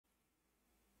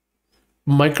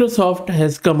Microsoft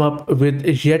has come up with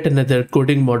yet another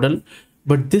coding model,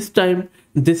 but this time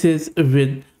this is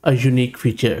with a unique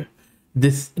feature.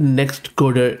 This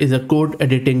NextCoder is a code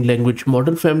editing language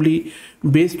model family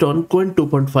based on Qwen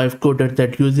 2.5 coder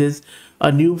that uses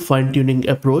a new fine-tuning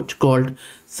approach called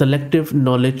selective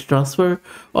knowledge transfer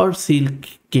or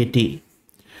SEAL-KT.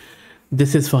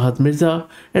 This is Fahad Mirza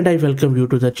and I welcome you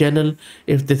to the channel.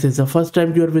 If this is the first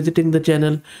time you are visiting the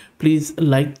channel, please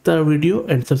like the video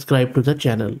and subscribe to the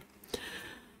channel.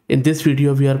 In this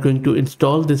video, we are going to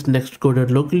install this NextCoder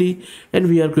locally and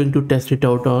we are going to test it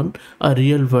out on a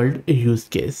real world use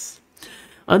case.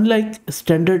 Unlike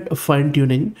standard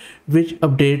fine-tuning, which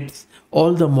updates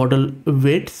all the model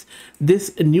weights,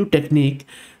 this new technique,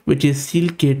 which is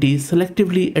SEAL-KT,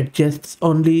 selectively adjusts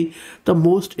only the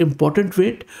most important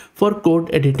weight for code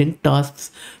editing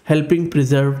tasks, helping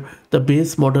preserve the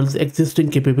base model's existing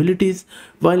capabilities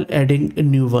while adding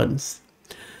new ones.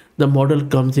 The model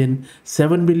comes in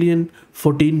 7 billion,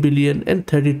 14 billion and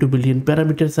 32 billion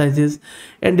parameter sizes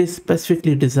and is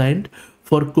specifically designed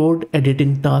for code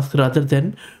editing tasks rather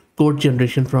than code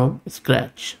generation from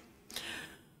scratch.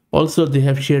 Also, they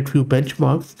have shared few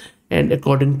benchmarks, and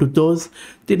according to those,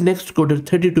 the NextCoder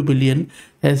 32 billion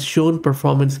has shown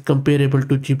performance comparable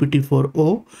to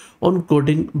GPT-4o on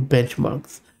coding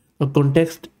benchmarks. The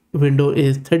context window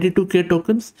is 32k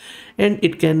tokens and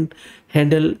it can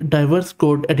handle diverse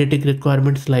code editing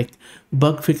requirements like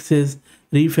bug fixes,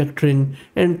 refactoring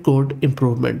and code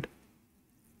improvement.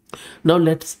 Now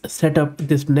let's set up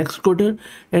this NextCoder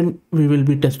and we will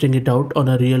be testing it out on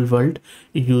a real world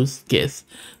use case.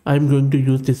 I'm going to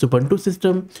use this Ubuntu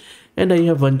system and I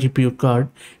have one GPU card,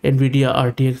 NVIDIA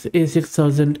RTX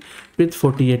A6000 with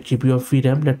 48 GB of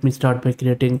VRAM. Let me start by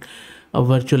creating a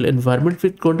virtual environment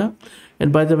with Conda.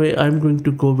 And by the way, I'm going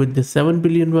to go with the 7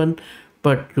 billion one,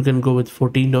 but you can go with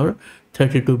 14 or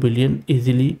 32 billion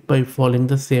easily by following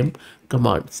the same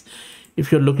commands.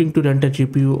 If you're looking to rent a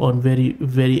GPU on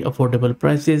very affordable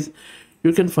prices,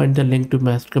 you can find the link to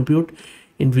Mass Compute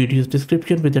in video's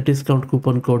description with a discount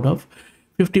coupon code of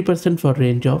 50% for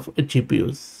range of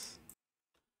GPUs.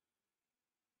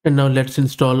 And now let's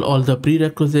install all the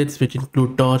prerequisites, which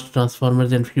include torch,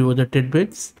 transformers and few other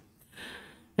tidbits.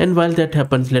 And while that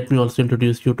happens, let me also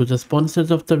introduce you to the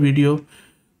sponsors of the video,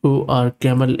 who are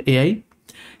Camel AI.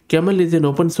 Camel is an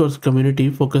open source community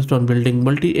focused on building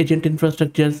multi-agent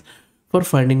infrastructures for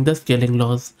finding the scaling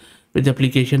laws with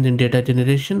applications in data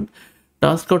generation,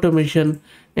 task automation,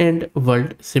 and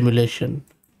world simulation.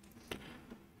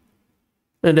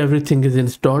 And everything is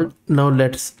installed. Now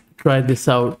let's try this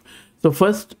out. So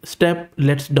first step,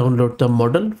 let's download the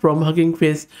model from Hugging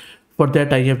Face. For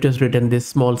that, I have just written this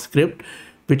small script,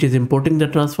 which is importing the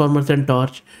transformers and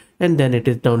torch, and then it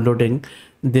is downloading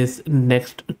this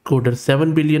NextCoder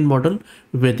 7 billion model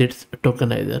with its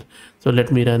tokenizer. So let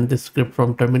me run this script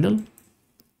from terminal.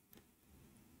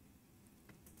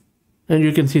 And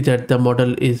you can see that the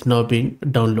model is now being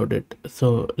downloaded.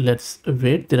 So let's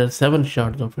wait. There are 7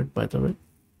 shards of it, by the way.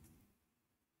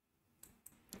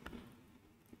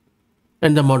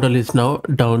 And the model is now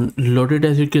downloaded,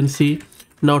 as you can see.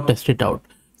 Now test it out.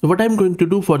 So what I'm going to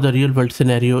do for the real world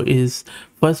scenario is,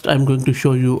 first I'm going to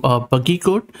show you a buggy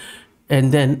code,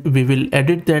 and then we will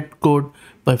edit that code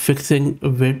by fixing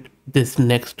with this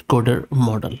NextCoder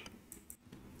model.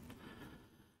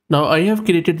 Now I have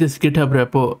created this Git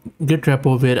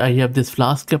repo where I have this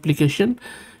Flask application,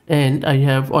 and I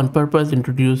have on purpose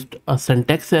introduced a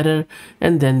syntax error,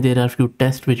 and then there are few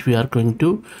tests which we are going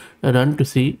to run to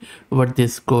see what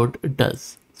this code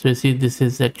does. So you see, this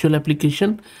is actual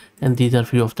application and these are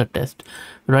few of the tests.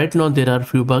 Right now there are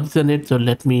few bugs in it, so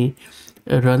let me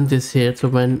run this here. So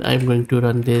when I'm going to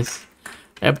run this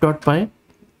app.py,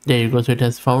 there you go. So it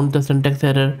has found the syntax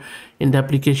error in the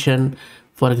application.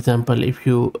 For example, if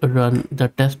you run the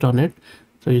test on it,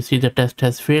 so you see the test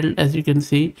has failed, as you can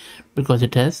see, because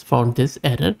it has found this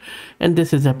error, and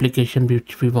this is the application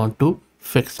which we want to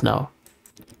fix now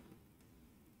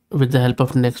with the help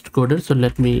of NextCoder. So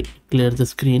let me clear the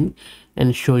screen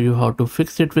and show you how to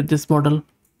fix it with this model.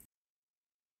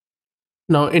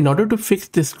 Now, in order to fix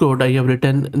this code, I have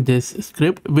written this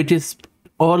script, which is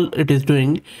all it is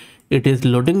doing. It is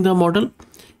loading the model,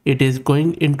 it is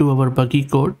going into our buggy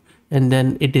code, and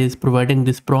then it is providing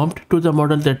this prompt to the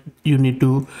model that you need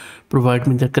to provide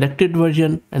me the corrected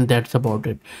version, and that's about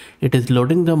it. It is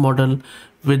loading the model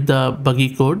with the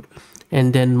buggy code,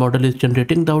 and then model is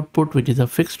generating the output, which is a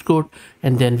fixed code,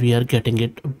 and then we are getting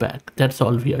it back. That's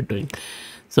all we are doing.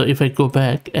 So if I go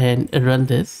back and run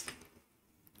this,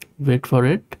 wait for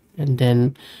it, and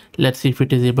then let's see if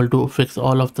it is able to fix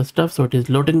all of the stuff. So it is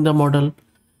loading the model,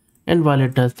 And while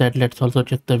it does that, let's also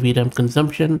check the VRAM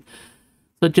consumption.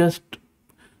 So just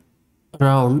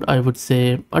around, I would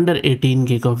say under 18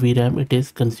 gig of VRAM it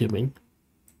is consuming.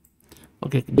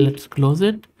 Okay, let's close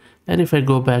it. And if I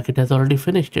go back, it has already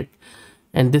finished it.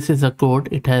 And this is a code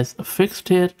it has fixed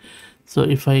here. So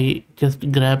if I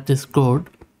just grab this code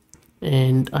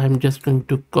and I'm just going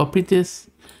to copy this,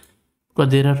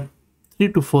 because there are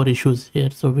 3 to 4 issues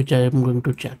here, so which I am going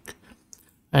to check.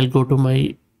 I'll go to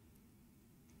my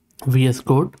VS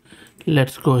Code.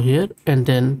 Let's go here and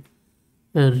then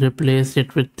replace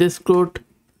it with this code.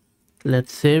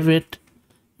 Let's save it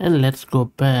and let's go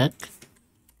back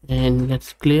and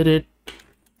let's clear it,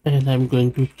 and I'm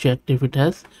going to check if it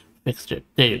has fixed it.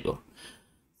 There you go.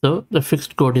 So the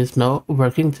fixed code is now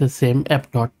working the same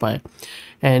app.py.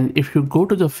 And if you go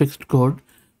to the fixed code,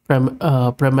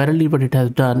 primarily what it has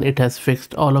done, it has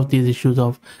fixed all of these issues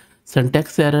of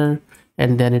syntax error,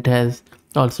 and then it has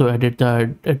also added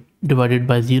the divided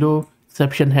by zero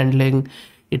exception handling.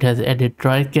 It has added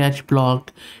try catch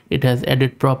block. It has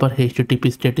added proper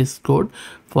HTTP status code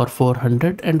for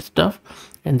 400 and stuff.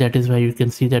 And that is why you can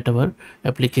see that our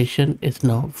application is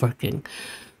now working.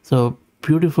 So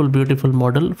beautiful, beautiful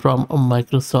model from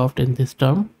Microsoft in this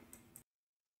term.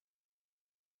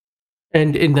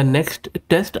 And in the next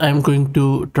test, I'm going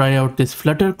to try out this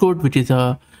Flutter code,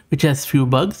 which has few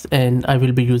bugs, and I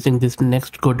will be using this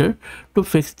NextCoder to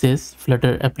fix this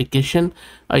Flutter application.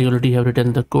 I already have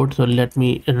written the code, so let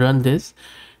me run this.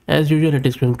 As usual, it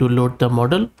is going to load the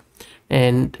model,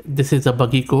 and this is a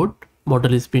buggy code.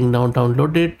 Model is being now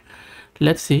downloaded.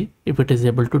 Let's see if it is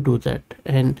able to do that.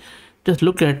 And just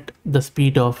look at the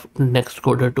speed of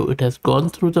NextCoder too. It has gone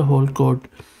through the whole code.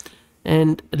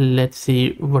 And let's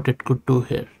see what it could do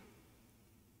here.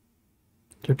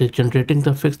 So it is generating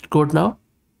the fixed code now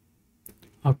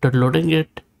after loading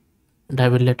it, and I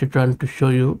will let it run to show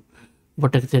you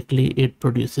what exactly it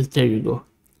produces. There you go.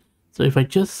 So if I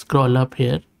just scroll up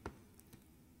here,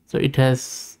 so it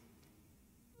has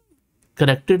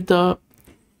corrected the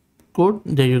code.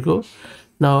 There you go.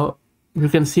 Now you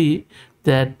can see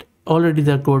that already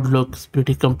the code looks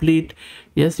pretty complete.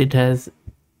 Yes, it has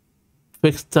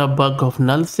fixed the bug of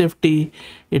null safety.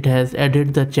 It has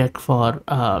added the check for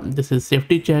this is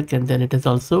safety check, and then it has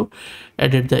also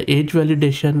added the age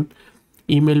validation,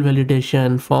 email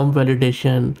validation, form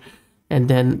validation, and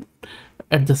then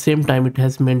at the same time it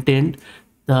has maintained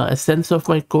the essence of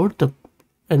my code,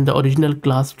 and the original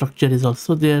class structure is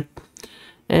also there,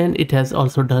 and it has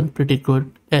also done pretty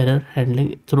good error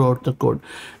handling throughout the code.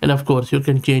 And of course you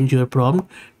can change your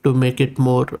prompt to make it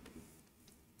more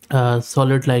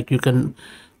solid, like you can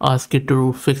ask it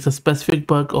to fix a specific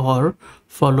bug or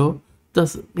follow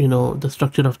the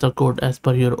structure of the code as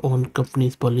per your own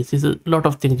company's policies. A lot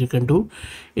of things you can do.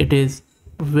 It is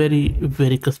very,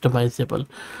 very customizable.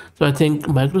 So I think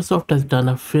Microsoft has done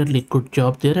a fairly good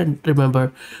job there. And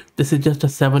remember, this is just a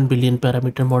 7 billion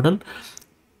parameter model.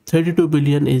 32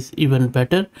 billion is even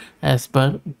better as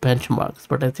per benchmarks,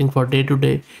 but I think for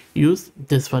day-to-day use,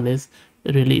 this one is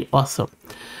really awesome.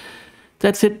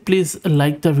 That's it. Please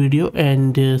like the video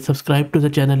and subscribe to the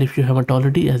channel if you haven't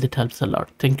already, as it helps a lot.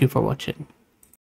 Thank you for watching.